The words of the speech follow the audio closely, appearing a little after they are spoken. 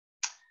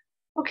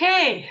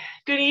Okay,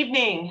 good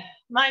evening.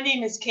 My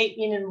name is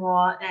Kevin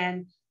Roche,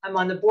 and I'm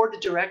on the board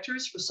of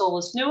directors for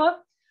Solas Nua.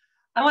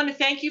 I want to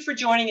thank you for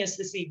joining us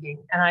this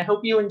evening, and I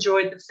hope you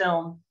enjoyed the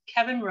film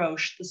Kevin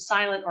Roche, The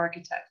Silent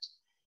Architect.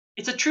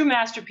 It's a true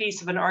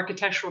masterpiece of an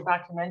architectural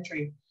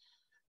documentary.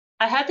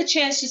 I had the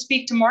chance to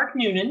speak to Mark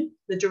Noonan,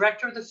 the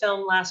director of the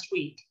film, last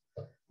week.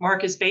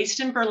 Mark is based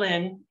in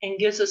Berlin and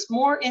gives us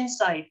more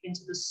insight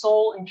into the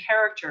soul and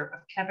character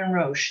of Kevin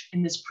Roche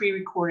in this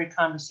pre-recorded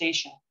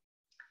conversation.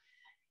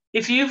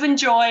 If you've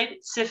enjoyed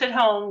CIFF at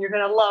home, you're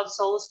going to love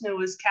Solas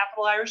Nua's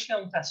Capital Irish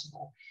Film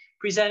Festival,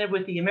 presented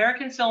with the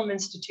American Film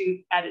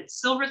Institute at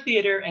its Silver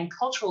Theatre and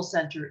Cultural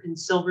Center in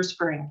Silver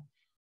Spring,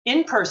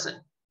 in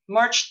person,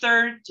 March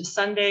 3rd to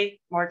Sunday,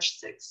 March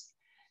 6th.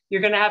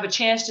 You're going to have a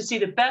chance to see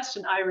the best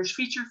in Irish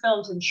feature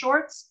films and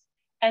shorts.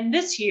 And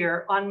this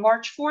year, on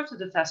March 4th of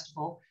the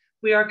festival,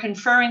 we are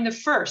conferring the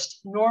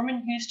first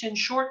Norman Houston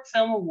Short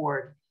Film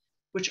Award,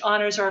 which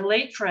honors our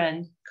late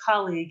friend,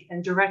 colleague,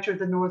 and director of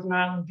the Northern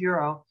Ireland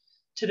Bureau,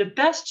 to the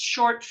best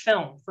short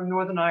film from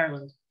Northern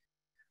Ireland.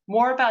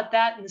 More about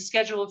that and the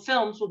schedule of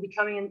films will be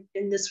coming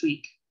in this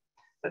week.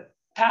 But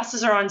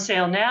passes are on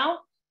sale now,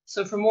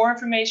 so for more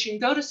information,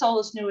 go to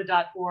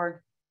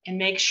solasnua.org and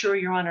make sure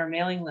you're on our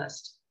mailing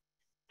list.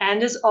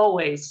 And as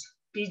always,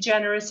 be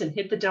generous and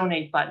hit the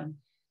donate button.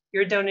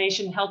 Your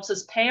donation helps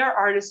us pay our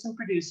artists and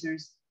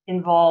producers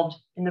involved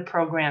in the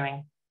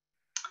programming.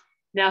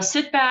 Now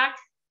sit back,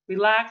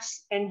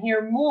 relax, and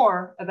hear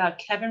more about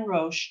Kevin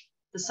Roche,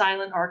 The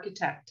Silent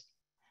Architect.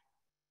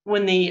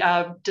 When the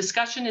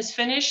discussion is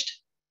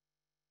finished,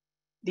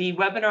 the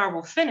webinar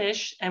will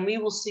finish, and we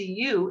will see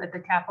you at the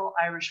Capital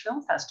Irish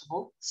Film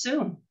Festival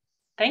soon.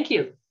 Thank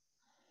you.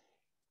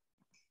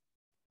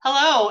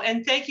 Hello,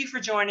 and thank you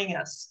for joining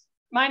us.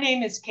 My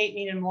name is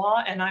Kevin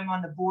Roche, and I'm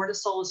on the board of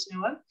Solas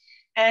Nua.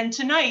 And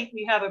tonight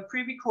we have a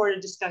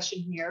pre-recorded discussion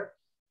here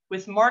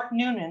with Mark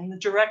Noonan, the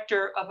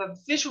director of a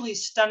visually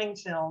stunning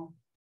film,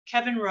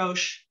 Kevin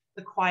Roche,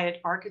 The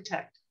Quiet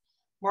Architect.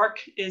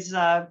 Mark is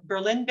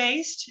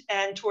Berlin-based,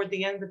 and toward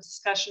the end of the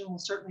discussion, we'll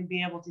certainly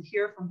be able to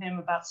hear from him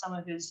about some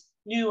of his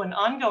new and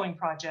ongoing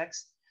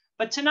projects.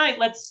 But tonight,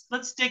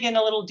 let's dig in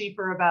a little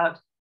deeper about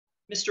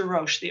Mr.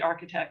 Roche, the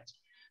architect.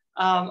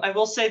 I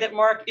will say that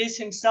Mark is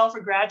himself a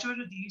graduate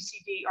of the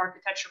UCD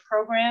architecture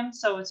program,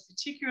 so it's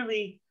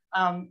particularly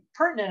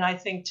pertinent, I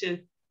think, to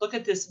look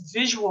at this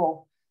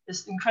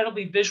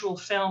incredibly visual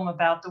film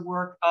about the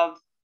work of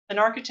an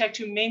architect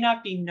who may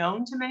not be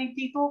known to many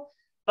people,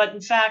 but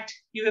in fact,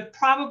 you have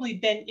probably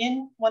been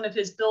in one of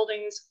his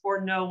buildings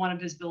or know one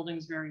of his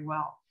buildings very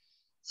well.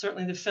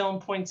 Certainly the film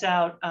points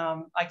out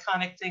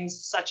iconic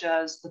things such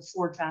as the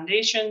Ford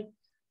Foundation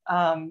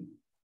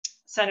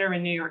Center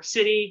in New York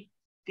City,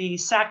 the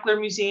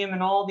Sackler Museum,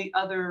 and all the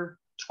other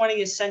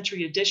 20th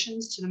century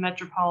additions to the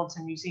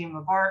Metropolitan Museum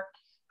of Art,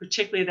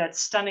 particularly that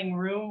stunning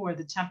room where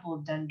the Temple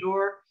of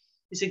Dendur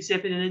is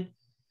exhibited.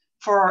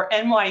 For our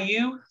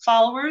NYU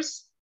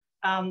followers,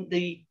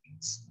 the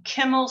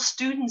Kimmel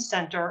Student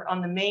Center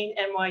on the main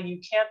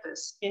NYU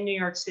campus in New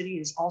York City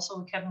is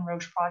also a Kevin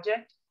Roche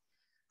project.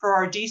 For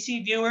our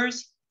DC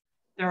viewers,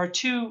 there are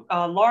two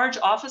large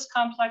office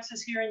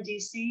complexes here in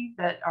DC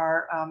that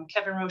are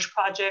Kevin Roche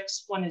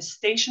projects. One is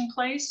Station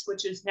Place,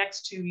 which is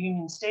next to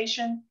Union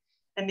Station,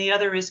 and the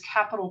other is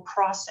Capitol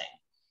Crossing,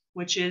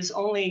 which is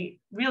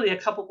only really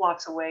a couple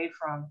blocks away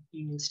from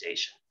Union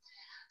Station.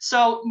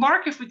 So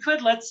Mark, if we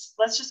could, let's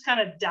just kind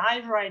of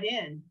dive right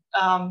in.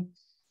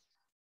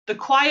 The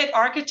Quiet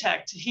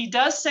Architect, he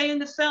does say in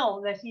the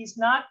film that he's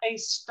not a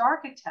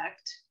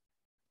Starchitect,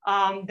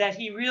 that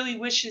he really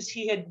wishes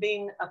he had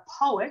been a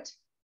poet.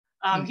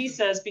 He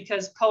says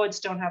because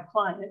poets don't have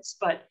clients,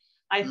 but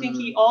I think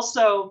he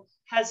also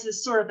has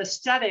this sort of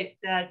aesthetic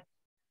that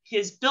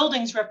his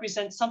buildings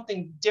represent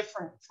something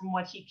different from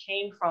what he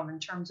came from in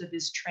terms of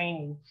his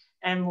training.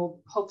 And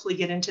we'll hopefully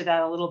get into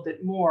that a little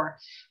bit more.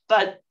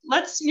 But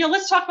let's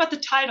talk about the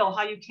title,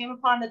 how you came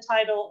upon the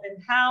title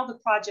and how the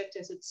project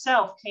as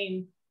itself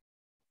came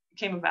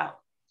about.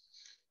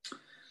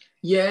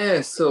 Yeah,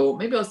 so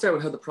maybe I'll start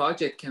with how the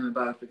project came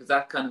about, because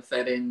that kind of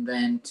fed in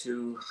then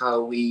to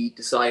how we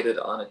decided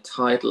on a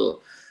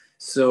title.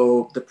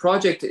 So the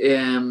project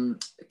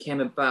came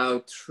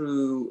about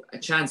through a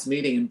chance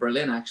meeting in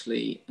Berlin,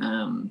 actually,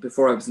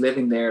 before I was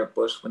living there,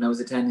 but when I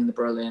was attending the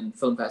Berlin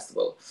Film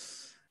Festival,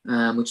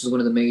 which is one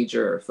of the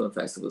major film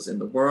festivals in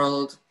the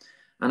world.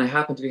 And I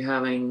happened to be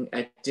having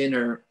a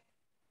dinner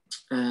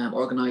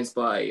organised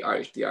by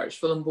the Irish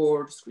Film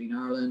Board, Screen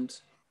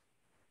Ireland,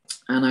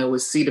 and I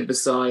was seated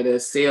beside a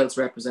sales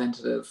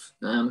representative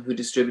who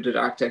distributed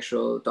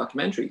architectural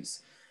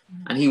documentaries.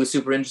 And he was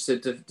super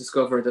interested to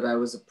discover that I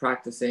was a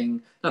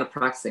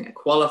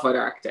qualified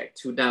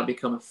architect who had now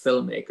become a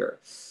filmmaker.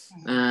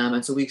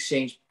 And so we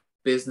exchanged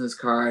business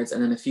cards.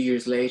 And then a few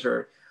years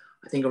later,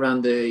 I think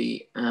around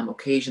the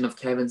occasion of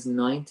Kevin's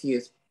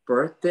 90th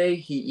birthday,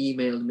 he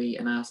emailed me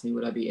and asked me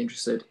would I be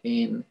interested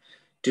in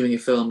doing a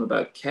film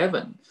about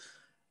Kevin.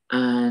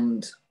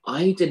 And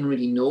I didn't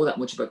really know that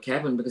much about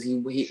Kevin because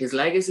his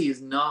legacy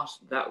is not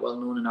that well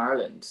known in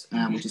Ireland,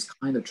 which is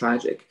kind of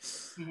tragic.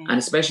 And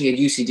especially at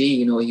UCD,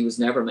 you know, he was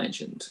never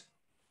mentioned.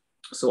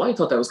 So I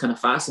thought that was kind of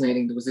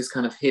fascinating. There was this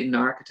kind of hidden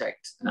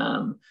architect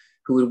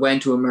who had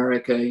went to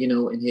America, you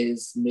know, in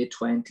his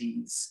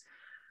mid-20s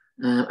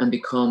and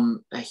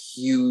become a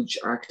huge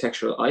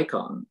architectural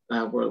icon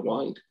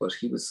worldwide. But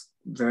he was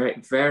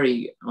very,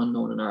 very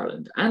unknown in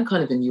Ireland and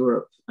kind of in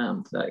Europe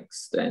to that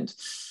extent.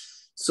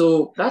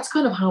 So that's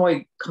kind of how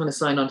I kind of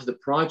signed on to the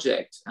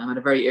project at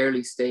a very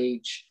early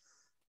stage.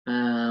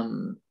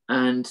 And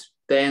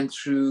then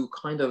through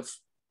kind of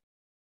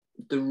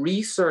the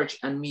research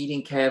and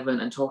meeting Kevin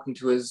and talking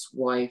to his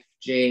wife,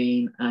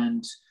 Jane,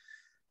 and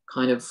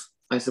kind of,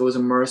 I suppose,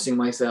 immersing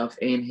myself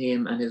in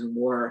him and his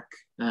work,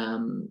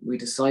 we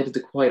decided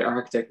The Quiet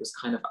Architect was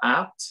kind of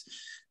apt.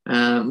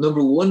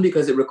 Number one,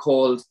 because it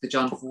recalled the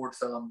John Ford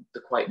film, The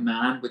Quiet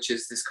Man, which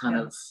is this kind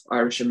of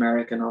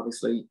Irish-American,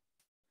 obviously,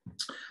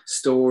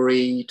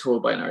 story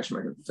told by an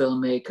Irish-American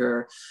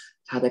filmmaker.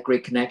 Had that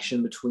great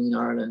connection between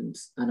Ireland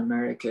and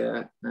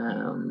America.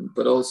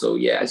 But also,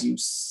 yeah, as you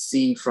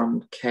see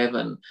from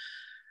Kevin,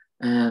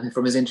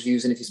 from his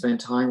interviews, and if you spend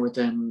time with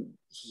him,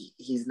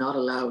 he's not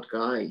a loud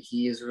guy.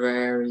 He is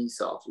very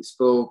softly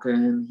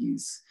spoken.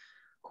 He's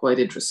quite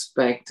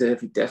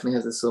introspective. He definitely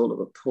has the soul of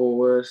a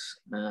poet.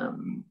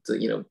 So,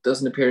 you know,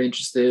 doesn't appear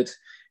interested,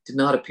 did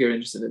not appear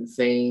interested in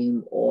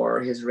fame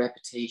or his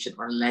reputation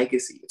or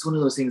legacy. It's one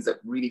of those things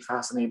that really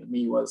fascinated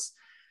me was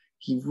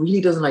he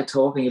really doesn't like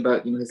talking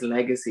about, you know, his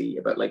legacy,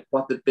 about like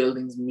what the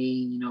buildings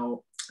mean, you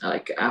know,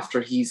 like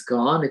after he's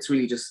gone. It's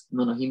really just,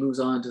 no, he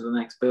moves on to the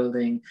next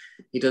building.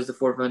 He does the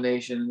Ford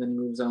Foundation and then he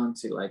moves on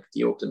to like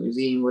the Oakland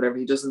Museum, whatever.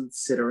 He doesn't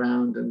sit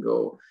around and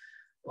go,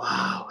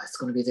 wow, it's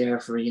going to be there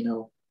for, you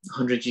know,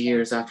 100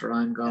 years after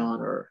I'm gone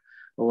or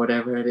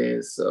whatever it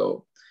is.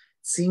 So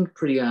it seemed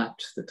pretty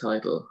apt, the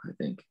title, I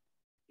think.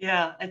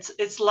 Yeah,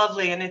 it's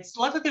lovely. And it's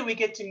lovely that we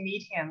get to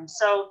meet him.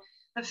 So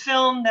the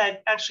film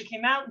that actually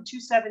came out in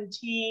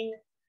 2017,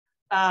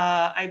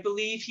 I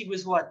believe he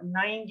was,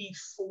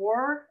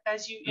 94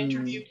 as you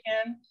interviewed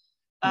him.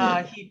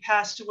 He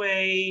passed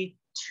away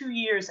 2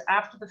 years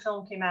after the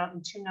film came out in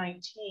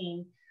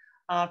 2019,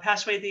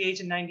 passed away at the age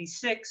of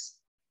 96.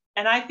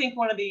 And I think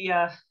one of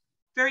the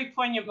very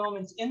poignant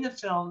moments in the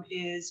film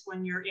is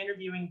when you're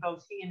interviewing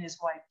both he and his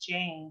wife,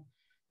 Jane,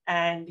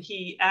 and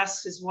he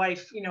asks his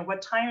wife, you know,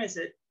 what time is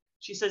it?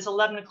 She says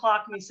 11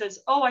 o'clock, and he says,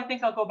 oh, I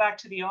think I'll go back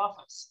to the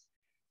office.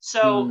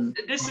 So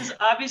this is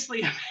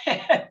obviously a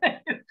man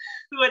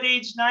who at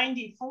age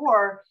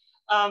 94,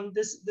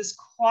 this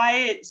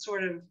quiet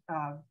sort of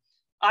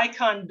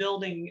icon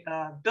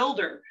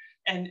builder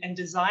and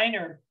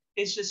designer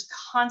is just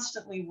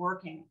constantly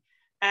working.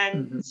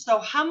 And so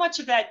how much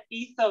of that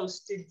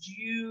ethos did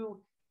you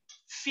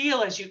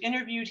feel as you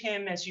interviewed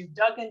him, as you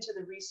dug into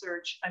the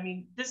research? I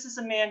mean, this is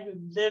a man who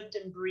lived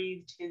and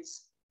breathed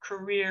his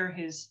career,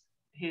 his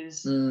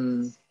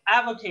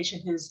avocation,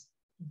 his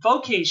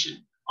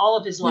vocation, all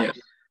of his life.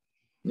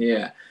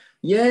 Yeah,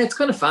 it's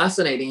kind of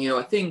fascinating. You know,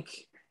 I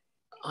think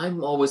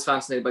I'm always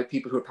fascinated by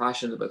people who are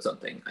passionate about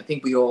something. I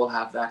think we all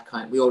have that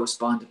we all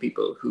respond to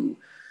people who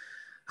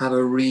have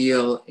a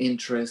real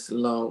interest,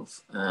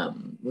 love,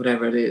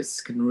 whatever it is,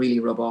 can really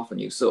rub off on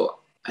you. So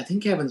I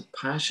think Kevin's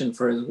passion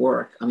for his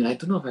work, I mean, I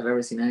don't know if I've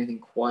ever seen anything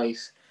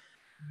quite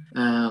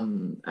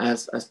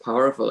as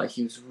powerful. Like,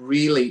 he was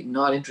really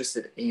not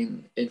interested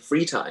in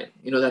free time.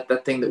 You know,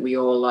 that thing that we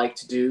all like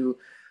to do.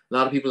 A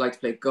lot of people like to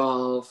play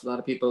golf. A lot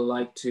of people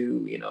like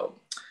to, you know,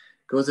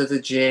 go to the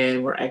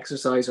gym or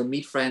exercise or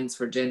meet friends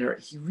for dinner.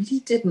 He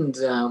really didn't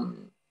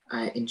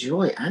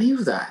enjoy any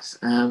of that.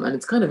 And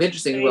it's kind of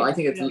interesting. Well, I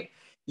think it's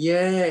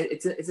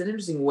an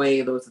interesting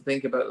way, though, to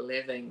think about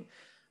living.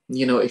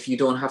 You know, if you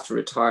don't have to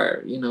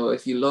retire, you know,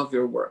 if you love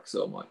your work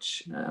so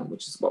much,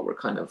 which is what we're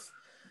kind of,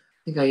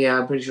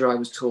 I'm pretty sure I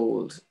was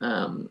told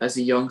as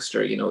a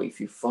youngster, you know,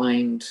 if you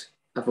find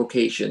a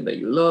vocation that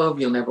you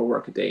love, you'll never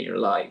work a day in your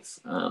life.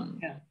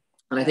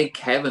 And I think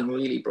Kevin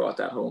really brought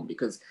that home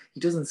because he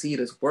doesn't see it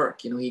as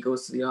work. You know, he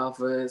goes to the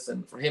office,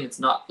 and for him, it's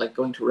not like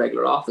going to a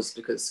regular office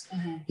because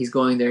he's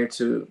going there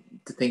to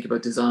think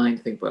about design,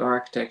 to think about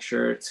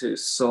architecture, to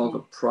solve a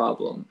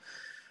problem.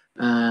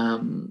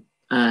 And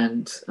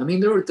I mean,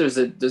 there's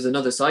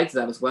another side to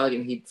that as well. You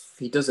know,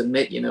 he does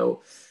admit, you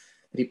know,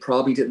 that he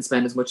probably didn't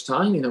spend as much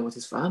time, you know, with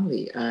his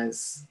family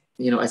as,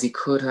 you know, as he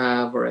could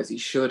have or as he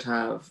should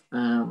have.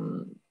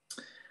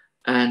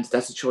 And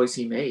that's a choice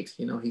he made.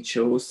 You know, he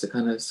chose to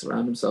kind of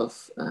surround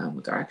himself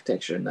with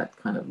architecture, and that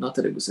kind of, not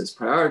that it was his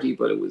priority,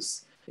 but it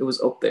was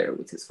up there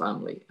with his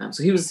family.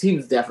 So he was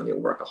definitely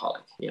a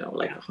workaholic, you know,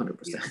 like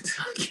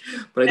 100%.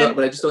 But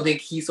I just don't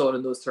think he saw it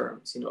in those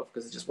terms, you know,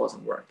 because it just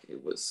wasn't work.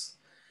 It was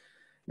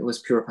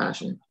pure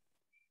passion.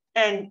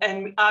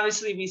 And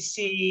obviously we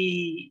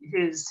see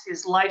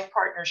his life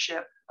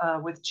partnership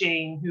with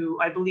Jane, who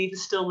I believe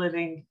is still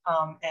living.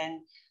 And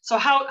so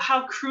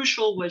how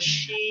crucial was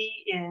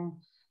she in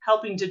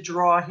helping to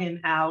draw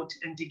him out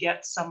and to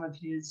get some of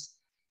his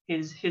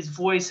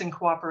voice and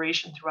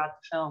cooperation throughout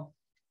the film?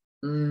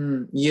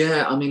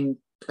 Yeah, I mean,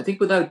 I think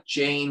without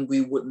Jane,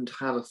 we wouldn't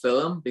have a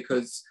film,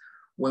 because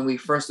when we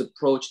first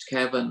approached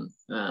Kevin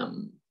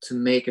to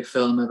make a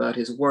film about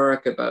his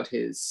work, about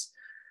his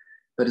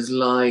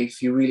life,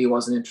 he really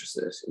wasn't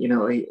interested. You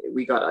know,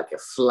 we got like a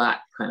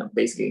flat kind of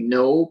basically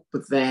no.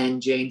 But then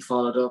Jane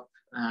followed up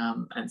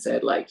and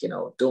said, like, you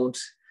know, don't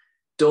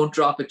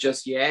drop it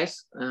just yet.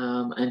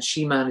 And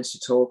she managed to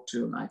talk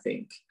to him, I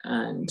think,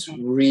 and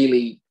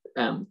really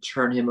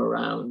turn him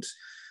around,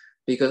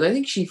 because I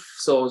think she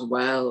saw as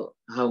well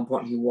how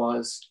important he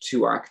was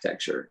to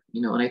architecture,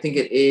 you know. And I think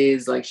it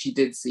is like she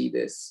did see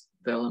this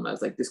film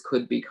as like this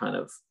could be kind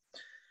of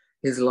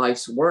his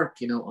life's work,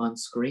 you know, on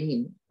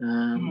screen.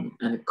 And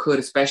it could,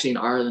 especially in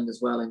Ireland as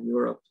well, in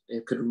Europe,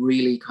 it could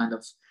really kind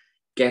of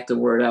get the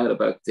word out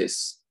about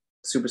this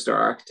superstar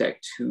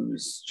architect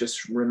who's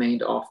just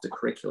remained off the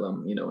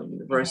curriculum, you know, in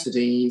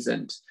universities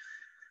and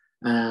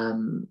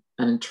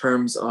in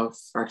terms of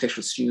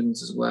architectural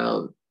students as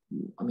well.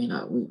 I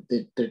mean,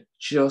 they're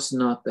just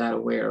not that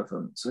aware of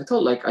him. So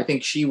I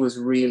think she was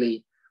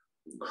really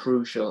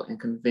crucial in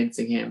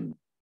convincing him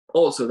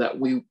also that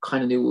we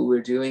kind of knew what we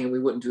were doing, and we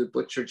wouldn't do a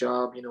butcher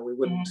job, you know. We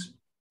wouldn't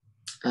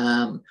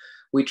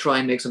we'd try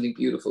and make something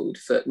beautiful.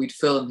 We'd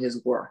film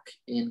his work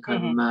in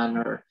kind of a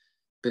manner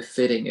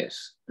befitting it.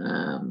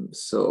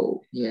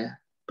 So yeah,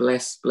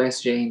 bless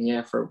Jane,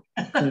 yeah, for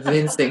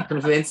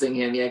convincing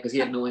him, yeah, because he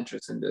had no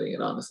interest in doing it,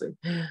 honestly.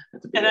 And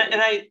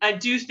I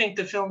do think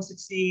the film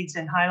succeeds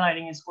in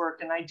highlighting his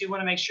work, and I do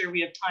want to make sure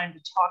we have time to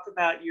talk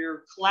about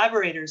your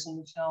collaborators in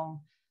the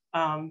film,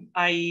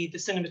 i.e. the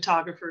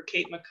cinematographer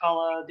Kate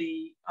McCullough,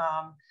 the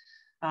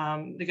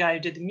guy who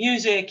did the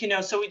music, you know.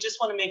 So we just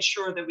want to make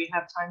sure that we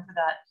have time for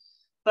that.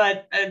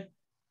 But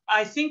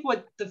I think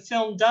what the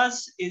film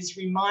does is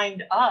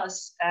remind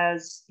us,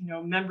 as, you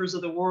know, members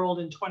of the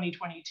world in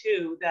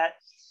 2022, that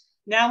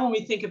now when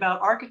we think about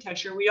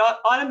architecture, we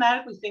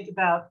automatically think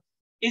about,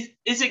 is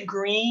it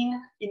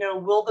green? You know,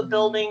 will the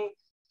building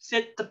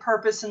fit the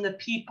purpose and the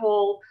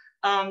people?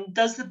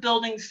 Does the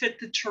building fit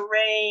the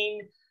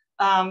terrain?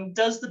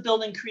 Does the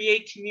building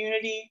create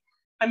community?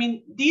 I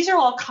mean, these are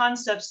all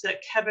concepts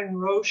that Kevin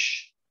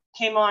Roche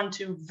came on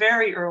to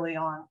very early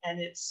on,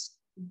 and it's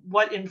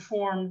what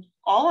informed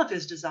all of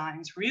his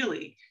designs,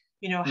 really.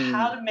 You know,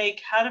 how to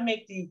make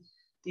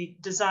the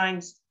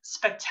designs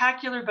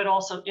spectacular but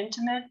also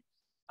intimate.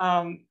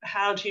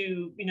 How to,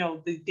 you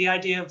know, the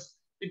idea of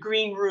the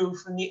green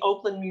roof and the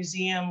Oakland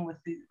Museum with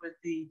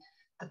the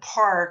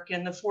park,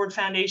 and the Ford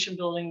Foundation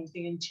building with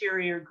the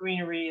interior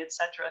greenery,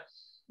 etc.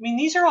 I mean,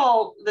 these are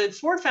all, the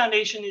Ford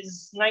Foundation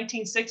is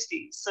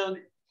 1960s. So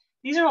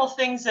these are all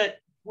things that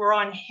were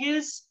on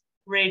his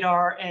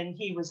radar, and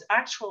he was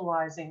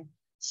actualizing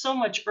so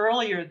much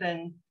earlier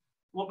than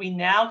what we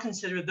now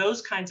consider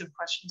those kinds of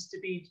questions to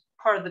be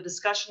part of the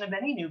discussion of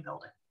any new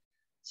building.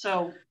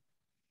 So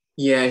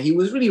yeah, he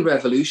was really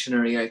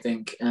revolutionary, I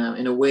think,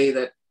 in a way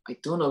that I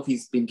don't know if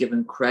he's been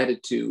given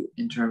credit to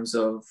in terms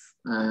of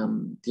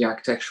the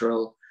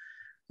architectural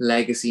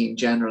legacy in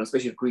general,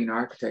 especially of green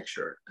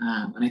architecture.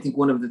 And I think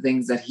one of the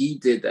things that he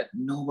did that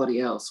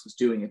nobody else was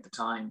doing at the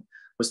time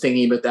was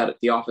thinking about that,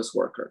 the office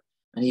worker.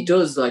 And he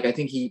does, like, I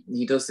think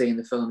he does say in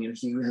the film, you know,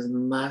 he has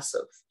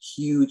massive,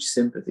 huge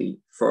sympathy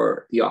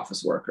for the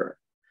office worker,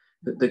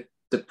 the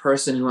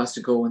person who has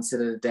to go and sit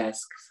at a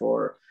desk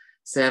for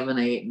 7,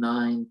 8,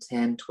 9,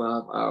 10,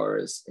 12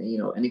 hours, you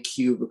know, in a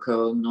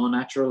cubicle, no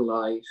natural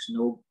light,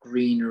 no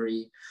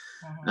greenery.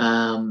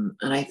 And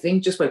I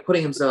think just by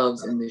putting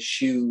himself in the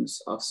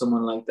shoes of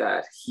someone like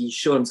that, he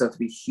showed himself to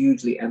be a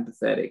hugely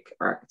empathetic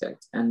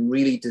architect and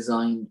really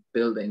designed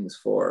buildings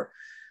for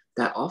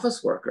that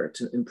office worker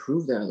to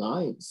improve their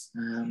lives.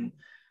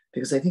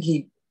 Because I think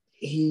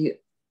he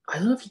I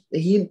don't know if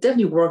he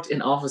definitely worked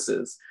in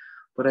offices,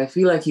 but I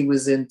feel like he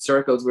was in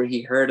circles where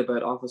he heard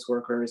about office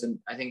workers, and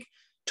I think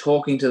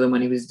talking to them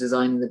when he was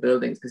designing the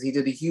buildings, because he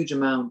did a huge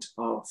amount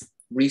of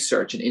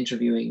research and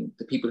interviewing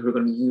the people who were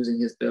going to be using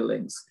his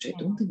buildings, which I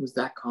don't think was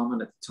that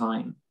common at the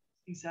time.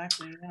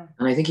 Exactly, yeah.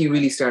 And I think he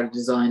really started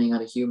designing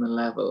at a human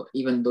level,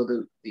 even though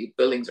the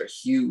buildings are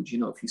huge. You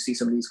know, if you see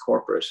some of these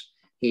corporate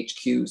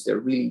HQs, they're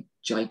really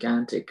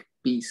gigantic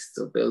beasts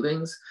of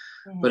buildings,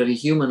 but at a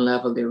human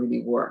level, they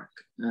really work.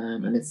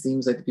 And it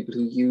seems like the people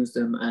who use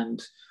them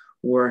and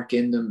work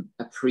in them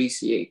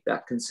appreciate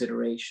that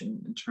consideration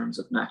in terms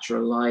of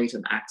natural light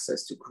and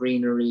access to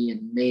greenery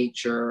and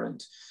nature,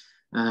 and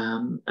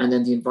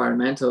then the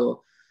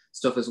environmental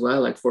stuff as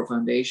well, like Ford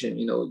Foundation,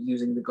 you know,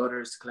 using the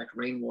gutters to collect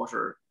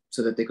rainwater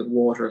so that they could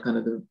water kind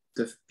of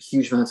the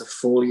huge amounts of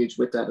foliage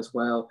with that as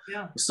well.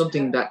 Yeah. It was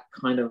something that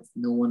kind of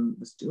no one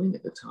was doing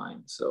at the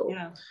time. So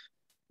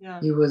yeah.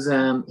 he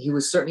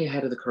was certainly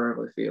ahead of the curve,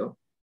 I feel.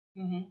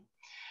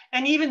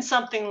 And even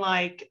something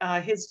like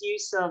his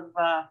use of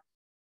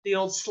the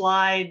old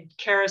slide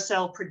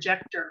carousel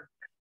projector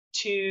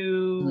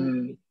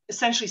to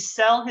essentially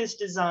sell his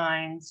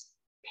designs,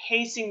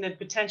 pacing the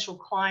potential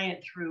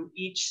client through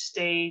each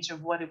stage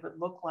of what it would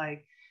look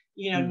like.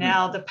 You know,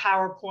 now the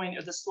PowerPoint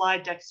or the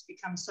slide deck has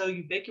become so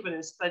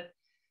ubiquitous, but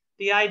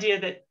the idea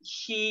that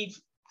he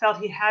felt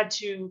he had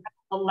to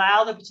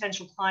allow the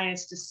potential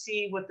clients to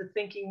see what the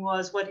thinking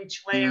was, what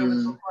each layer would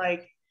look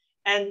like,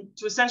 and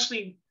to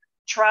essentially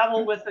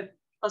travel with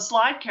a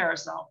slide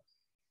carousel.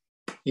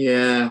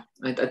 Yeah,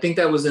 I think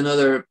that was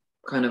another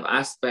kind of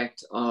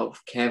aspect of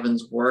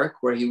Kevin's work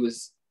where he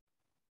was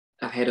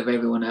ahead of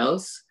everyone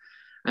else.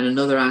 And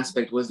another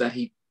aspect was that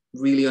he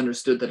really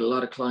understood that a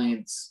lot of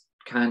clients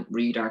can't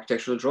read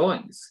architectural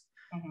drawings.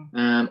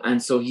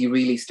 And so he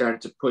really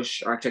started to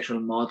push architectural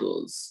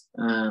models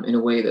in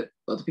a way that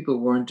other people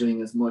weren't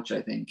doing as much,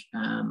 I think.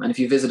 And if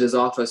you visit his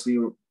office, we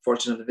were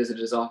fortunate to visit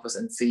his office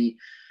and see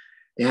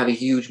they have a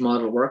huge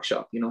model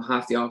workshop. You know,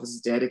 half the office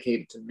is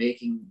dedicated to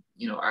making,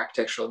 you know,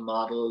 architectural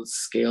models,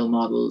 scale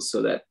models,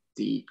 so that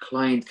the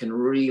client can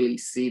really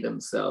see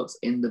themselves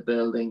in the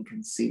building,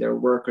 can see their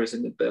workers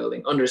in the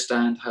building,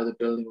 understand how the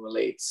building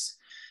relates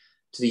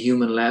to the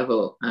human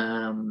level,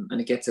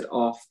 and it gets it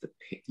off the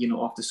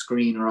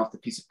screen or off the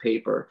piece of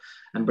paper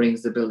and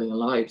brings the building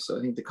alive. So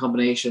I think the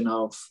combination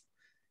of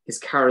his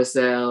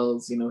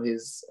carousels, you know,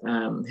 his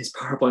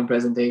PowerPoint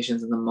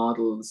presentations and the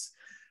models,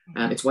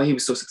 it's why he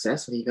was so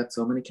successful. He got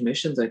so many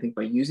commissions, I think,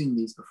 by using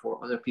these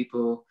before other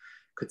people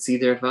could see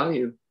their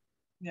value.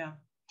 Yeah.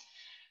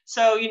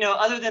 So, you know,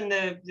 other than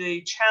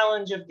the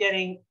challenge of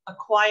getting a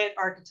quiet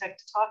architect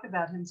to talk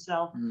about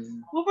himself,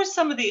 what were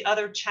some of the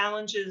other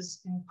challenges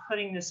in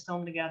putting this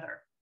film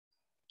together?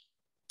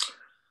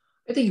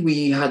 I think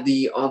we had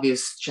the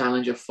obvious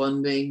challenge of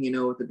funding. You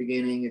know, at the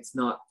beginning, it's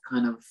not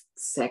kind of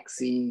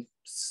sexy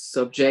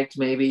subject,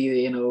 maybe,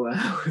 you know,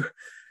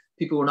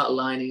 people were not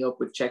lining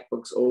up with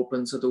checkbooks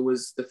open. So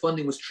the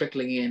funding was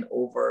trickling in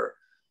over,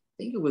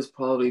 I think it was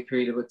probably a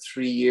period of about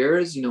 3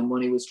 years. You know,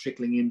 money was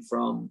trickling in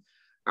from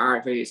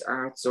various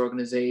arts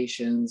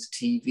organizations,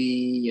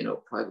 TV, you know,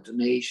 private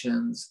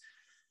donations.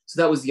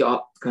 So that was the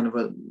kind of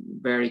a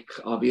very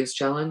obvious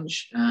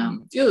challenge.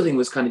 The other thing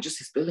was kind of just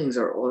his buildings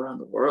are all around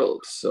the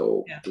world.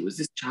 So there was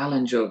this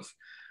challenge of,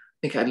 I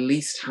think at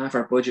least half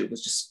our budget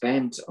was just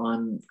spent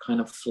on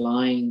kind of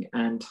flying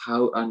and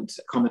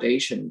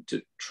accommodation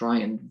to try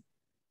and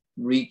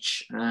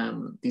reach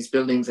these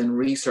buildings and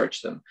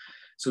research them.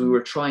 So we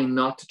were trying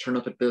not to turn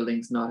up at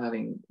buildings not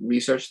having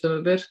researched them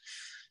a bit.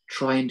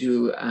 Try and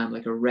do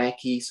like a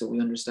recce so we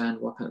understand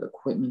what kind of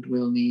equipment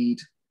we'll need.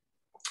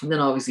 And then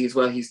obviously as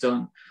well, he's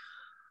done,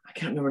 I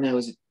can't remember now,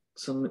 is it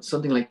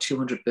something like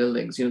 200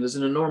 buildings? You know, there's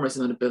an enormous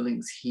amount of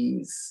buildings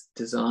he's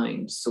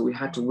designed. So we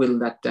had to whittle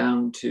that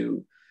down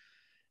to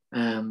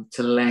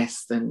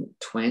less than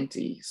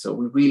 20. So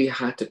we really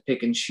had to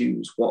pick and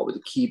choose what were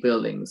the key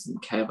buildings in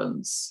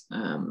Kevin's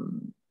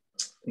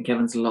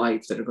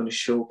life that are going to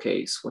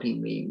showcase what he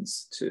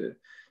means to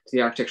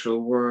the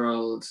architectural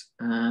world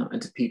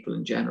and to people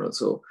in general.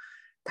 So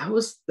that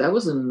was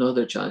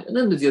another challenge. And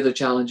then there's the other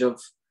challenge of,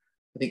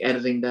 I think,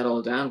 editing that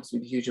all down, because we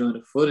had a huge amount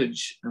of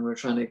footage and we're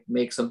trying to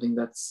make something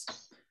that's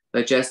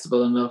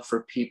digestible enough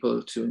for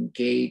people to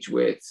engage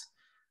with,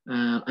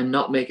 and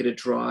not make it a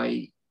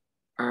dry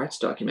arts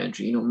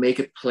documentary. You know, make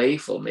it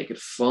playful, make it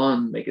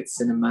fun, make it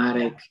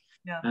cinematic,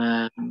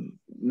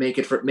 make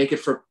it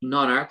for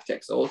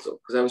non-architects also.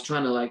 Because I was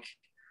trying to like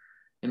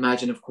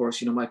imagine, of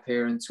course, you know, my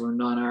parents who are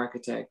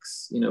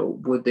non-architects, you know,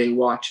 would they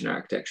watch an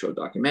architectural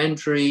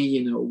documentary?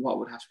 You know, what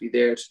would have to be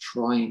there to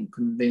try and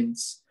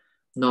convince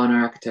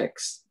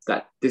non-architects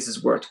that this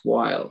is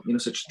worthwhile? You know,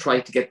 so to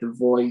try to get the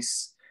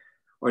voice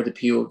or the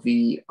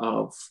POV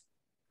of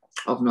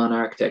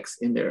non-architects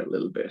in there a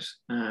little bit,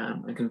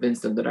 and convince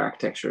them that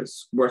architecture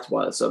is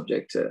worthwhile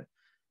subject to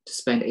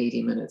spend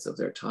 80 minutes of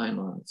their time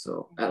on.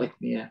 So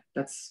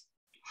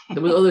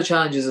there were other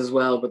challenges as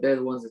well, but they're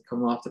the ones that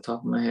come off the top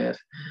of my head.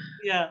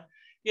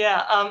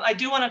 I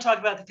do want to talk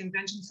about the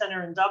Convention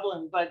Centre in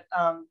Dublin, but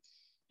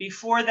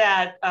before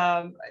that,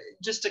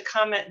 just a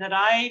comment that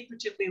I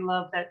particularly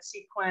love that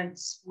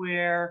sequence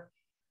where,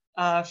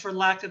 for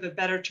lack of a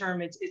better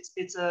term,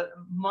 it's a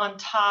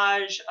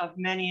montage of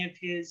many of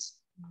his,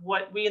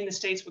 what we in the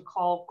States would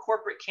call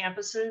corporate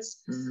campuses,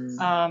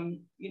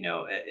 you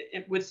know,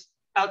 with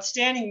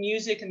outstanding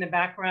music in the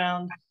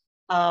background,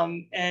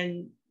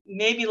 and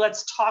maybe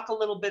let's talk a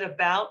little bit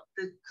about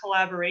the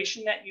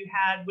collaboration that you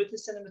had with the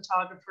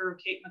cinematographer,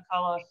 Kate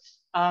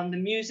McCullough, the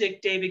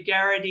music, David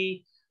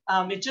Garrity.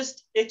 It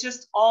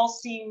just all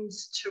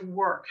seems to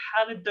work.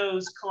 How did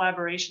those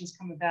collaborations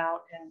come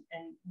about,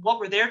 and what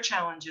were their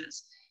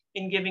challenges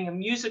in giving a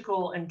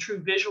musical and true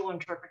visual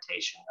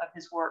interpretation of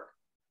his work?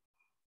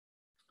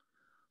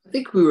 I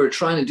think we were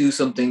trying to do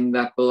something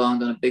that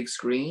belonged on a big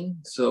screen.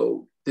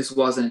 So this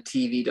wasn't a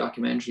TV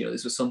documentary, you know,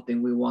 this was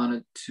something we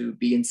wanted to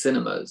be in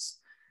cinemas.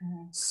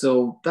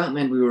 So that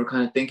meant we were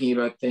kind of thinking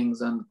about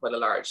things on quite a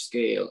large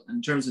scale.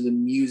 In terms of the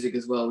music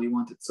as well, we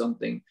wanted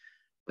something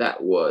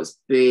that was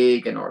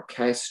big and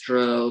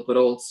orchestral, but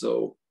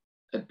also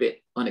a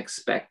bit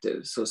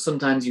unexpected. So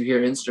sometimes you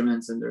hear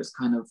instruments and there's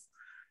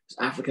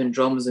African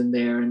drums in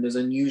there, and there's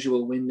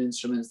unusual wind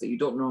instruments that you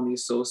don't normally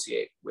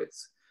associate with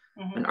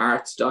an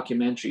arts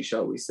documentary,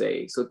 shall we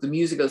say. So the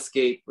musical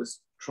scape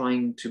was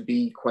trying to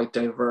be quite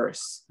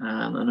diverse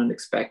and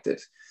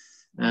unexpected,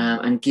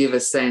 and give a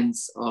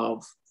sense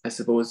of, I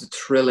suppose, the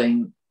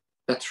thrilling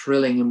that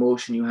thrilling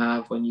emotion you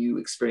have when you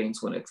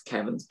experience one of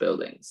Kevin's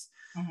buildings.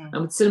 Mm-hmm.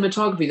 And with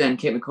cinematography then,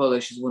 Kate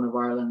McCullough is one of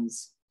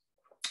Ireland's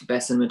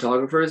best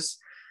cinematographers,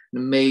 an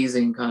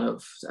amazing kind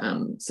of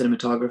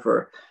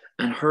cinematographer.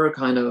 And her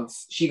kind of,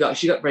 she got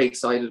very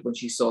excited when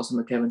she saw some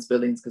of Kevin's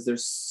buildings because they're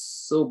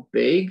so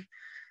big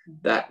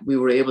that we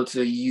were able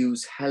to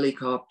use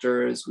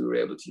helicopters, we were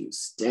able to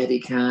use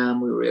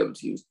Steadicam, we were able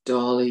to use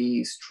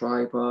dollies,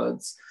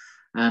 tripods,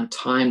 and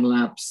time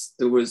lapse.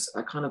 There was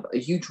a kind of a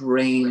huge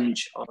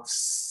range of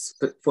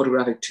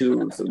photographic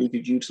tools that we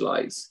could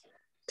utilize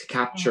to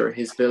capture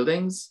his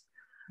buildings.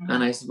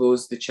 And I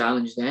suppose the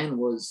challenge then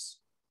was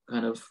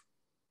kind of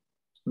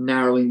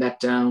narrowing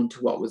that down to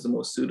what was the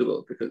most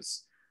suitable,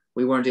 because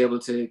we weren't able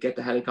to get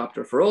the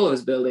helicopter for all of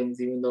his buildings,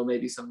 even though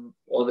maybe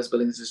all of his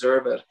buildings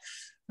deserve it.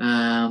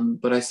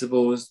 But I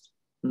suppose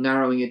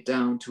narrowing it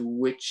down to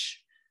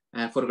which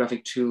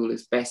photographic tool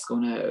is best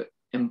going to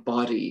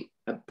embody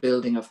a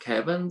building of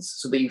Kevin's,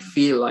 so that you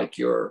feel like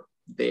you're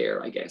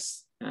there, I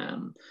guess.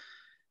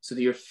 So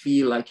that you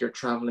feel like you're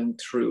traveling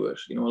through it.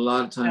 You know, a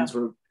lot of times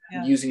we're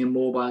using a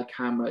mobile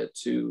camera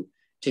to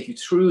take you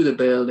through the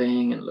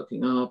building and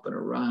looking up and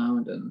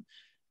around, and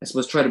I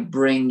suppose try to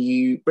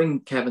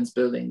bring Kevin's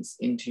buildings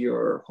into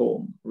your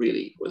home,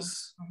 really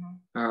was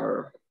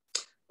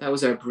that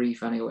was our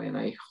brief anyway, and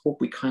I hope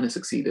we kind of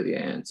succeeded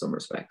in some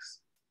respects.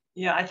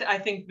 Yeah, I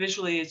think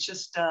visually it's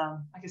just,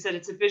 like I said,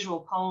 it's a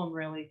visual poem,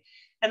 really.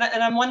 And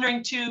I'm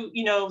wondering too,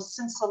 you know,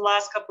 since the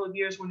last couple of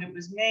years when it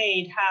was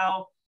made,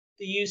 how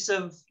the use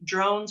of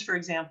drones, for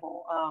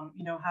example,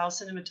 you know, how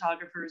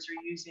cinematographers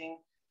are using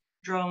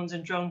drones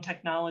and drone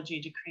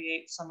technology to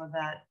create some of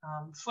that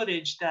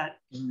footage that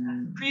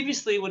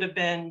previously would have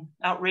been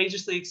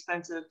outrageously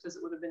expensive because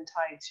it would have been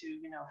tied to,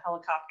 you know,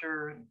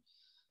 helicopter and,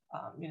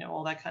 you know,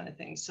 all that kind of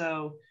thing.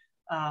 So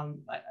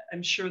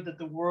I'm sure that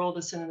the world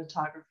of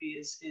cinematography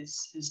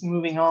is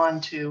moving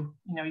on to, you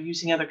know,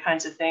 using other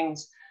kinds of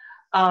things.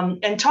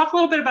 And talk a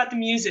little bit about the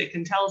music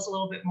and tell us a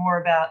little bit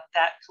more about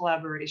that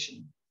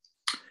collaboration.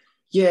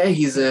 Yeah,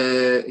 he's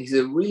a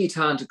really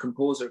talented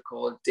composer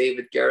called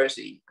David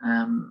Geraghty,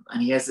 and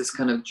he has this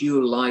kind of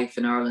dual life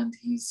in Ireland.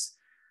 He's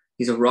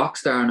a rock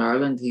star in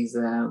Ireland. He's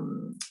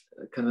kind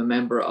of a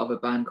member of a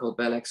band called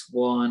Bell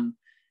X1,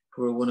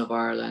 who are one of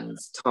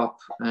Ireland's top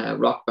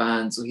rock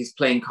bands. So he's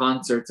playing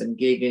concerts and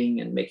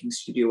gigging and making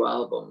studio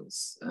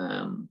albums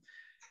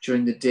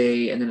during the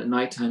day, and then at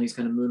nighttime he's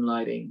kind of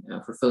moonlighting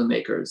for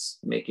filmmakers,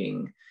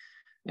 making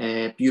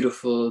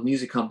beautiful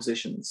music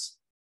compositions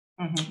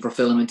for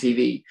film and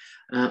TV.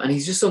 And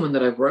he's just someone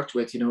that I've worked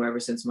with, you know, ever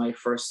since my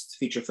first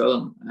feature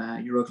film,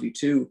 You're Ugly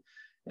Too,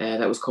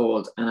 that was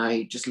called. And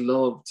I just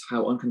loved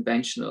how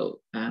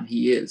unconventional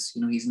he is.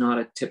 You know, he's not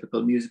a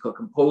typical musical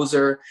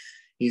composer.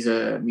 He's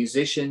a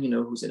musician, you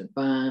know, who's in a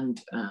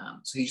band.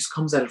 So he just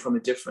comes at it from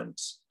a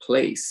different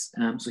place.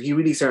 So he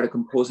really started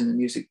composing the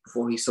music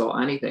before he saw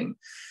anything.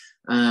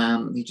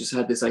 He just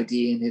had this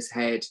idea in his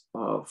head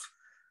of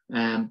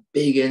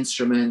big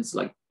instruments,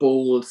 like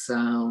bold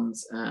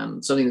sounds,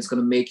 something that's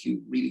going to make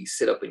you really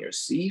sit up in your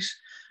seat.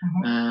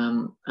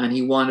 And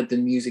he wanted the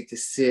music to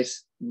sit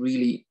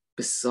really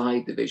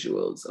beside the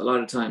visuals. A lot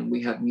of time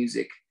we have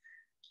music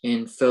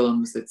in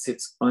films that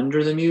sits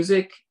under the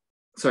music.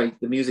 Sorry,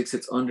 the music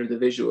sits under the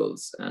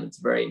visuals, and it's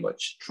very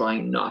much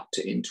trying not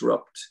to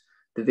interrupt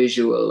the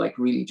visual, like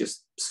really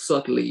just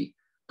subtly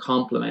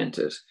complement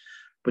it.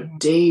 But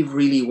Dave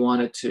really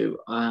wanted to,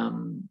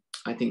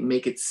 I think,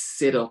 make it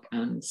sit up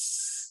and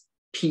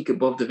peak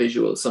above the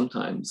visuals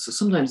sometimes. So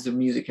sometimes the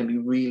music can be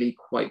really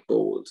quite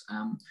bold,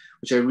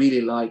 which I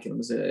really like, and it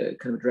was a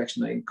kind of a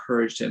direction I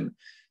encouraged him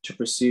to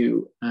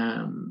pursue.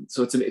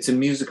 So it's a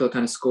musical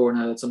kind of score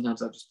now that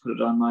sometimes I'll just put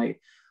it on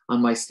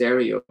my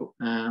stereo,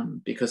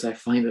 because I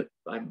find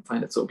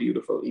it so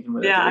beautiful, even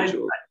with the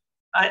visual.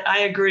 I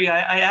agree.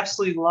 I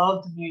absolutely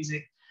love the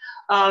music.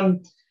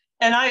 And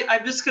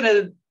I'm just going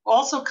to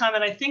also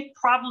comment, I think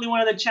probably one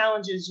of the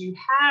challenges you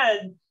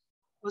had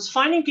was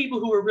finding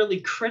people who were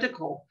really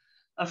critical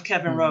of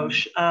Kevin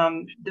Roche.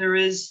 There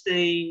is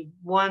the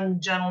one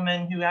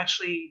gentleman who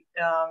actually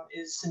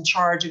is in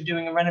charge of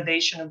doing a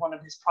renovation of one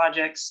of his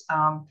projects,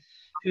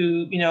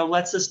 who, you know,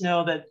 lets us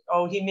know that,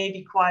 oh, he may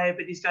be quiet,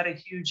 but he's got a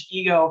huge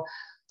ego.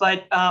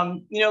 But,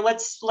 you know,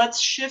 let's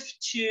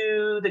shift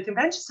to the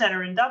Convention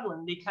Centre in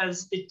Dublin,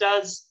 because it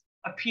does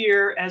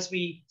appear, as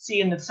we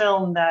see in the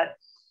film, that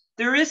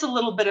there is a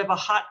little bit of a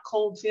hot,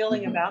 cold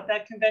feeling about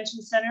that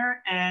Convention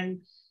Centre. And,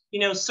 you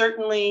know,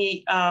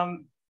 certainly,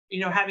 you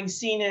know, having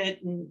seen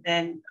it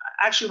and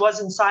actually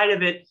was inside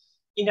of it,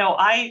 you know,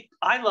 I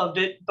loved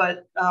it,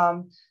 but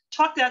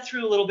talk that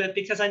through a little bit,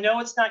 because I know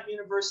it's not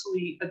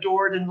universally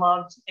adored and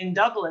loved in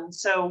Dublin.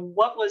 So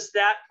what was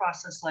that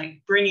process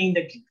like, bringing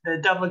the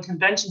Dublin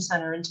Convention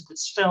Centre into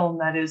this film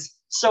that is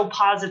so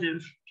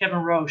positive, Kevin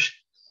Roche?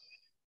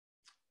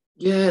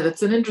 Yeah,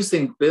 that's an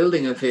interesting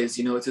building of his.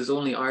 You know, it's his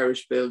only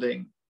Irish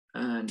building.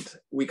 And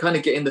we kind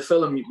of get in the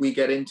film, we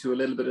get into a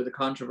little bit of the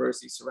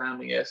controversy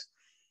surrounding it.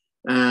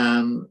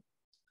 And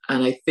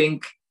I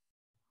think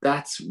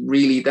that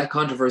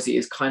controversy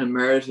is kind of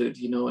merited,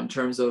 you know, in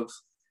terms of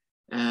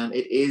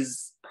It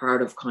is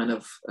part of kind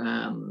of,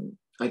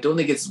 I don't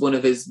think it's one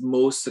of his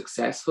most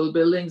successful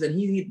buildings, and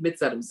he admits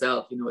that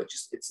himself. You know,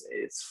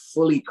 it's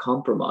fully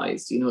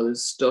compromised. You know,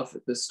 there's stuff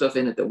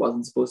in it that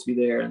wasn't supposed to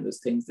be there, and there's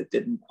things that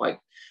didn't quite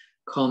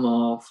come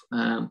off.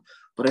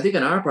 But I think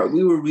on our part,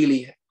 we were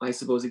really, I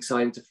suppose,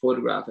 excited to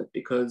photograph it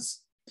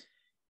because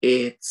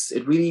it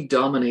really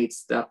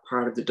dominates that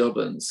part of the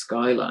Dublin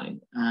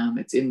skyline.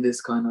 It's in this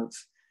kind of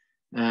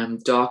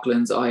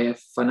Docklands IF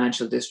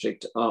financial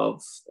district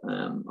of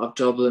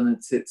Dublin.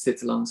 It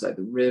sits alongside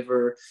the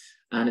river,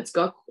 and it's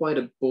got quite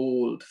a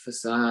bold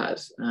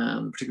facade,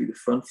 particularly the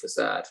front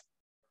facade,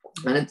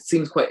 and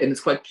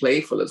it's quite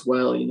playful as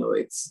well. You know,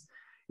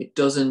 it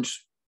doesn't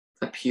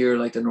appear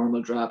like the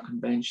normal drab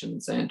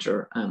convention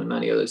centre in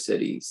many other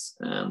cities,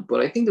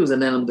 but I think there was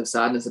an element of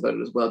sadness about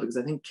it as well, because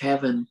I think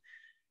Kevin,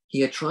 he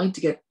had tried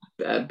to get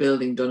a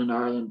building done in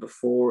Ireland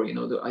before. You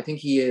know, I think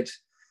he had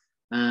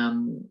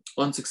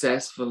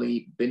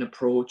unsuccessfully been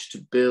approached to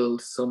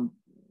build some,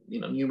 you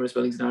know, numerous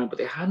buildings in Ireland, but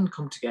they hadn't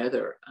come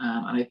together.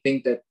 And I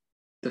think that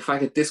the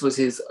fact that this was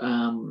his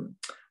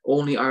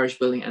only Irish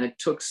building, and it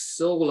took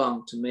so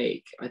long to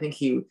make, I think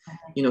he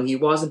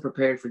wasn't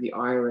prepared for the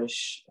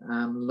Irish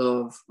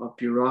love of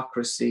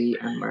bureaucracy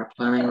and our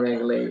planning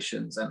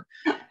regulations,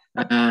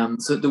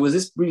 and so there was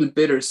this really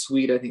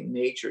bittersweet, I think,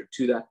 nature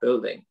to that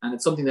building. And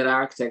it's something that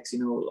architects, you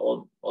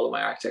know, all of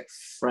my architect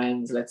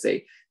friends, let's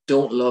say,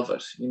 don't love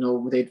it. You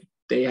know,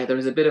 there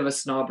was a bit of a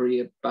snobbery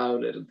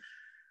about it. And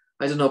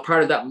I don't know,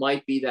 part of that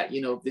might be that,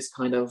 you know, this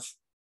kind of,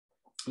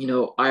 you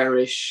know,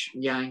 Irish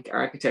Yank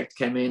architect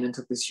came in and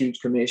took this huge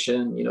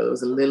commission. You know, there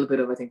was a little bit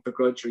of, I think,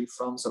 begrudgery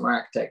from some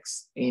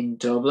architects in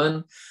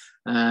Dublin.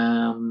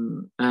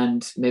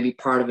 And maybe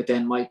part of it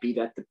then might be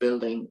that the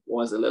building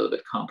was a little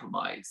bit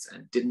compromised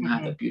and didn't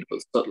have that beautiful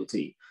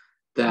subtlety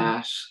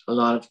that a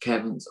lot of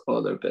Kevin's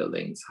other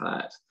buildings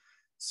had.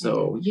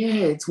 So yeah,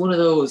 it's one of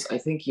those, I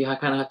think you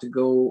kind of have to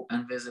go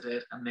and visit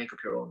it and make up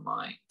your own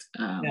mind.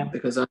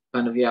 Because I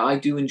I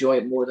do enjoy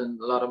it more than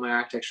a lot of my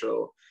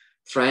architectural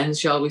friends,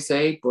 shall we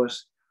say, but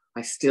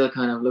I still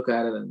kind of look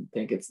at it and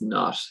think it's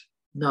not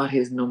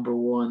his number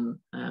one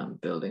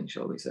building,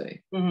 shall we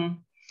say.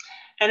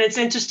 And it's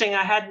interesting,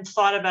 I hadn't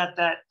thought about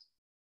that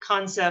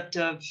concept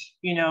of,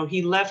 you know,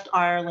 he left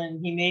Ireland,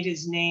 he made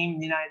his name in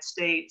the United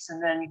States,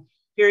 and then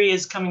here he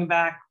is coming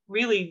back,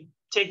 really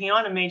taking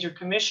on a major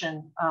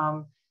commission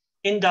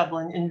in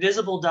Dublin,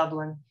 Invisible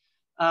Dublin,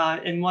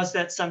 and was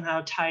that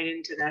somehow tied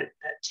into that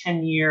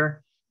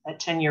 10-year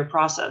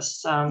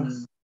process?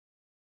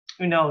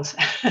 Who knows?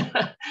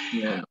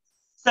 Yeah.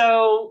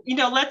 So, you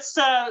know, let's,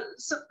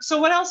 so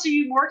what else are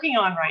you working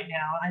on right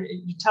now?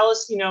 You tell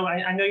us, you know,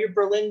 I know you're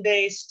Berlin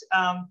based.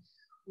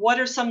 What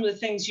are some of the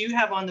things you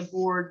have on the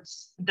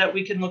boards that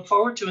we can look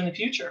forward to in the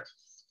future?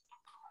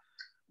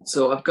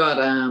 So I've got,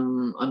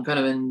 I'm kind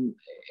of in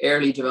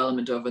early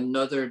development of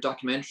another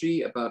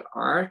documentary about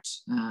art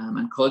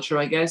and culture,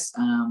 I guess.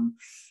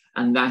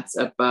 And that's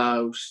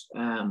about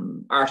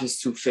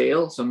artists who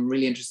fail. So I'm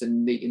really interested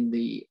in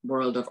the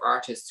world of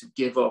artists who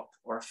give up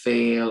or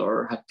fail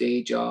or have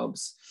day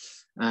jobs.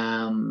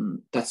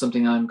 That's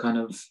something I'm kind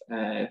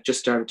of just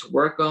started to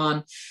work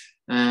on.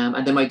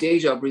 And then my day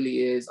job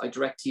really is I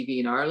direct TV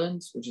in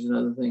Ireland, which is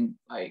another thing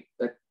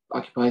that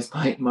occupies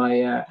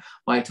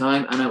my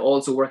time. And I'm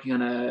also working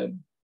on a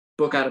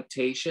book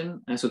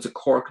adaptation. So it's a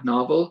Cork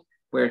novel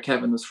where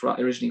Kevin was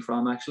originally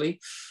from,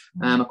 actually.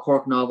 A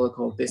Cork novel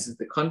called This Is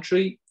the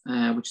Country,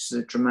 which is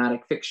a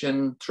dramatic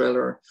fiction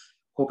thriller,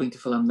 hoping to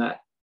film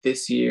that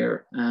this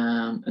year.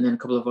 And then a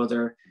couple of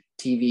other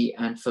TV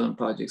and film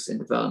projects in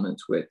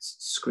development with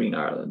Screen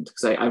Ireland,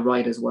 because I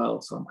write as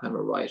well, so I'm kind of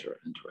a writer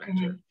and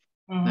director.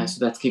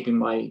 So that's keeping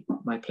my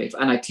plate.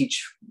 And I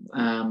teach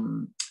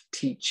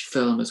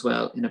film as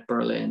well in a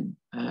Berlin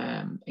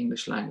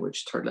English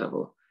language third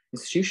level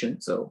institution.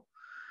 So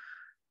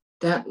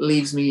that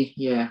leaves me,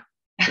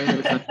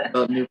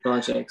 about new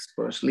projects,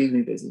 but leave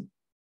me busy.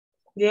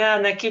 Yeah,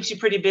 and that keeps you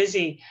pretty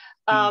busy.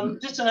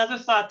 Just another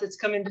thought that's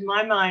come into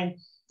my mind.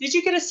 Did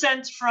you get a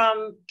sense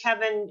from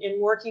Kevin in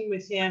working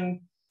with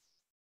him,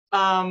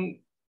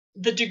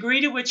 the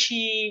degree to which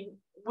he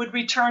would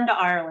return to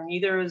Ireland,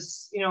 either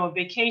as, you know, a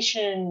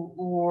vacation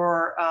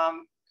or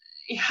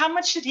how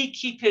much did he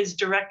keep his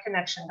direct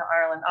connection to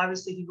Ireland?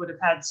 Obviously, he would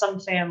have had some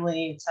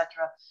family,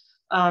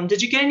 etc.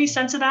 Did you get any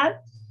sense of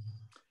that?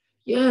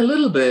 Yeah, a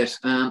little bit.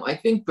 I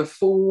think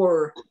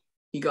before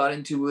he got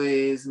into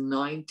his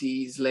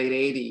 90s, late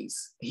 80s,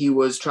 he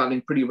was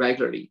traveling pretty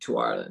regularly to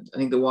Ireland. I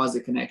think there was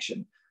a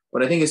connection.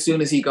 But I think as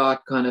soon as he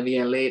got kind of,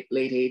 late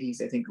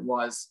 80s, I think it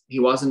was, he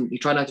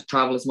tried not to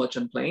travel as much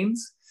on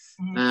planes.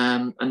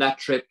 And that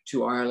trip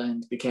to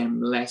Ireland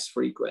became less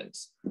frequent.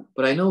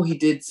 But I know he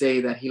did say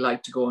that he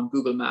liked to go on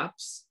Google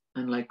Maps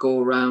and like go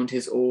around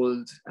his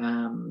old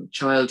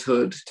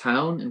childhood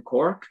town in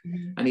Cork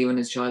and even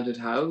his childhood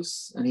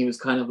house. And he was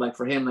kind of like,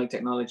 for him, like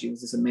technology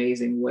was this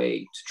amazing way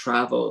to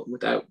travel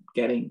without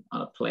getting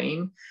on a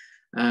plane.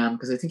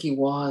 Because I think he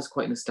was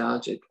quite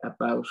nostalgic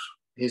about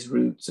his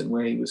roots and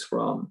where he was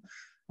from.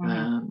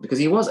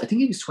 Because I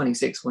think he was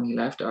 26 when he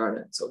left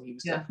Ireland. So he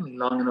was definitely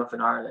long enough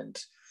in Ireland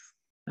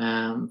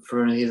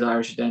for his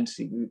Irish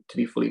identity to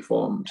be fully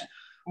formed.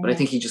 But I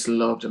think he just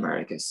loved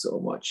America so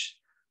much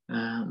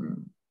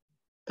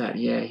that,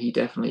 he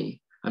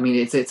definitely, I mean,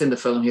 it's in the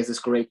film. He has this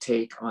great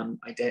take on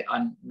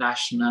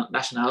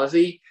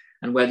nationality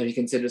and whether he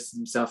considers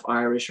himself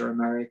Irish or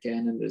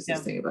American. And there's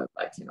this thing about,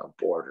 like, you know,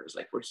 borders,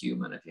 like we're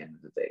human at the end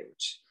of the day,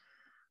 which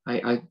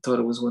I thought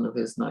it was one of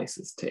his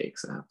nicest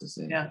takes, I have to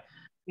say.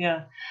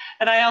 Yeah.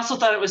 And I also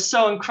thought it was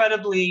so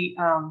incredibly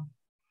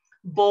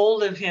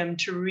bold of him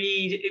to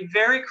read a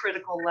very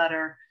critical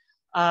letter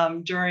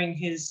during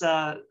his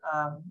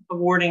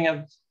awarding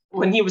of,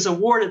 when he was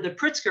awarded the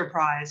Pritzker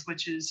Prize,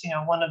 which is, you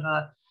know, one of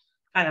the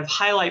kind of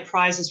highlight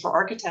prizes for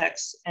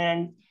architects.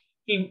 And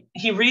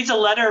he reads a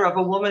letter of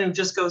a woman who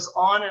just goes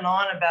on and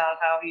on about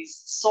how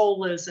he's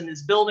soulless and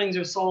his buildings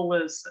are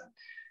soulless.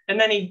 And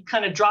then he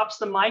kind of drops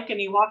the mic and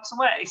he walks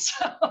away.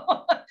 So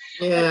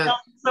it tells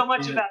so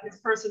much about his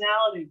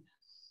personality.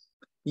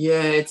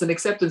 Yeah, it's an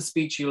acceptance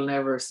speech you'll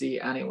never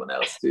see anyone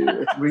else do.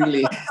 It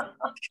really,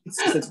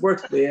 it's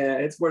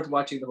worth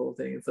watching the whole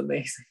thing. It's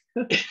amazing.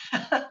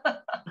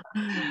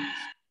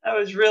 That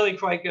was really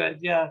quite good.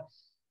 Yeah.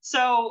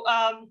 So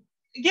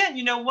again,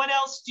 you know, what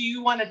else do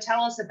you want to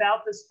tell us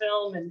about this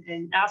film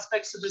and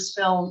aspects of this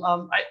film?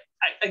 The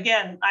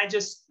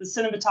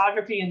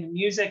cinematography and the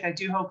music, I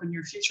do hope in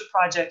your future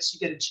projects you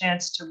get a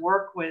chance to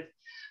work with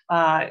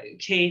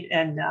Kate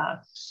and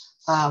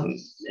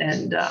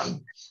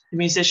the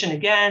musician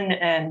again.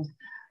 And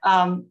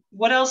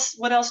what else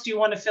do you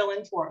want to fill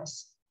in for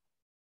us?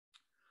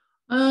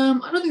 I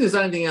don't think there's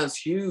anything else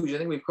huge. I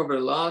think we've covered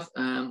a lot.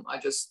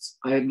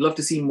 I'd love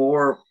to see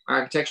more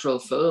architectural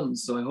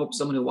films. So I hope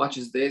someone who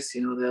watches this,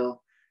 you know,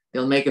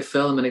 they'll make a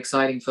film, an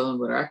exciting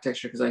film about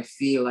architecture, because I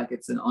feel like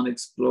it's an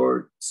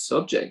unexplored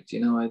subject.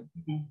 You know, I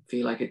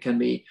feel like it can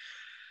be,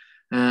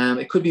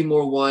 it could be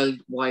more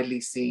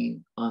widely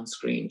seen on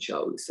screen,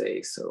 shall we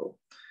say. So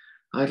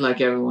I'd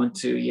like everyone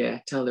to,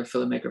 tell their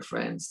filmmaker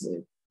friends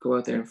to go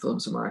out there and film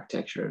some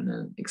architecture in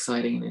an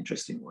exciting and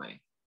interesting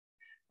way.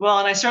 Well,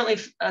 and I certainly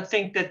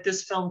think that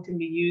this film can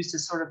be used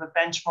as sort of a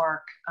benchmark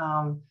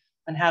on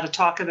how to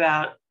talk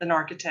about an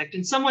architect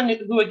and someone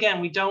who, again,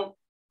 we don't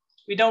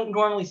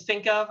normally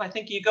think of. I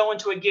think you go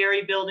into a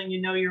Gehry building, you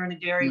know you're in a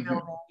Gehry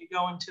building. You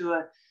go into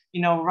a,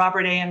 you know,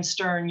 Robert A.M.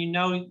 Stern, you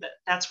know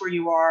that's where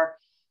you are.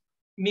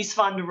 Mies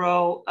van der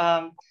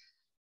Rohe.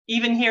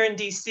 Even here in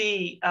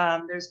DC,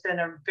 there's been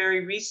a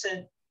very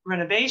recent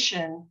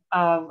renovation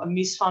of a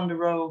Mies van der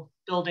Rohe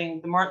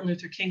building, the Martin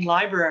Luther King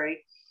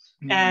Library.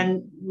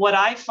 And what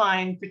I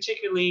find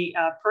particularly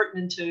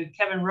pertinent to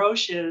Kevin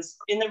Roche is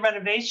in the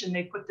renovation,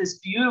 they put this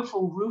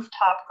beautiful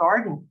rooftop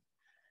garden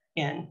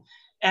in.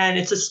 And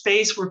it's a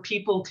space where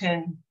people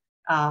can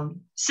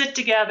sit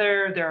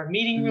together. There are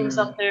meeting rooms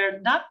up there,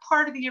 not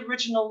part of the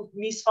original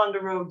Mies van der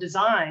Rohe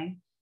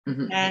design.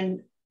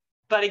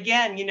 But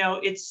again, you know,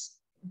 it's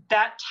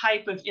that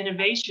type of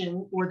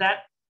innovation or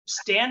that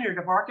standard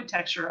of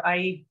architecture,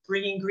 i.e.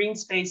 bringing green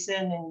space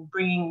in and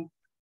bringing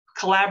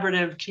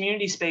collaborative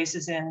community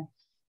spaces in,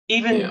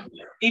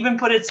 even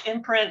put its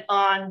imprint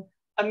on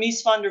a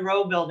Mies van der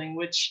Rohe building,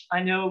 which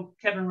I know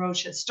Kevin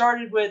Roche had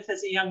started with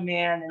as a young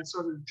man and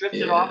sort of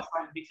drifted off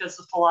from because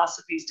the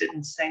philosophies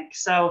didn't sync.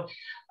 So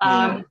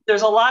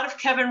there's a lot of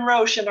Kevin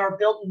Roche in our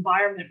built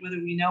environment, whether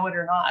we know it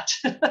or not.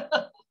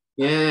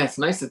 Yeah, it's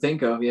nice to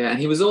think of. Yeah, and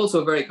he was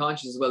also very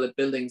conscious as well that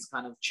buildings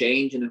kind of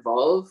change and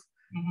evolve.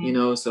 You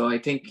know, so I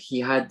think he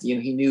had, you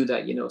know, he knew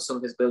that, you know, some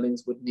of his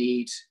buildings would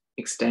need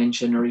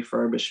extension or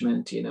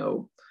refurbishment, you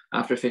know,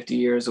 after 50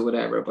 years or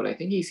whatever. But I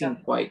think he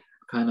seemed quite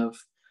kind of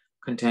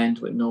content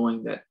with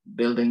knowing that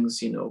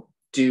buildings, you know,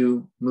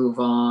 do move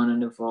on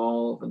and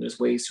evolve, and there's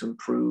ways to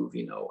improve,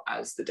 you know,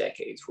 as the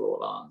decades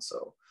roll on.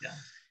 So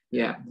he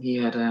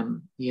had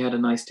a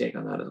nice take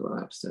on that as well,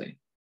 I have to say.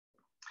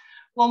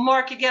 Well,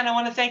 Mark, again, I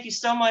want to thank you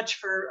so much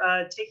for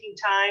taking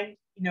time,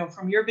 you know,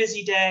 from your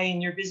busy day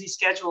and your busy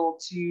schedule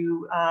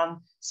to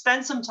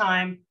spend some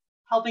time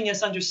helping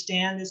us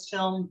understand this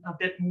film a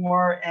bit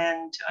more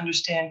and to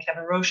understand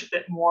Kevin Roche a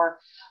bit more.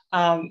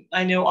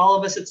 I know all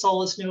of us at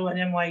Solas Nua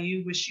and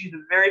NYU wish you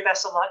the very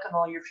best of luck on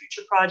all your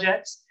future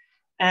projects,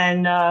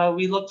 and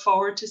we look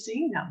forward to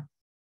seeing them.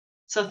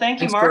 So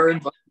thank you, Mark.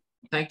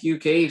 Thank you,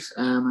 Kate,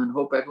 and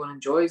hope everyone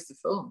enjoys the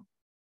film.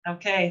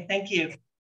 Okay, thank you.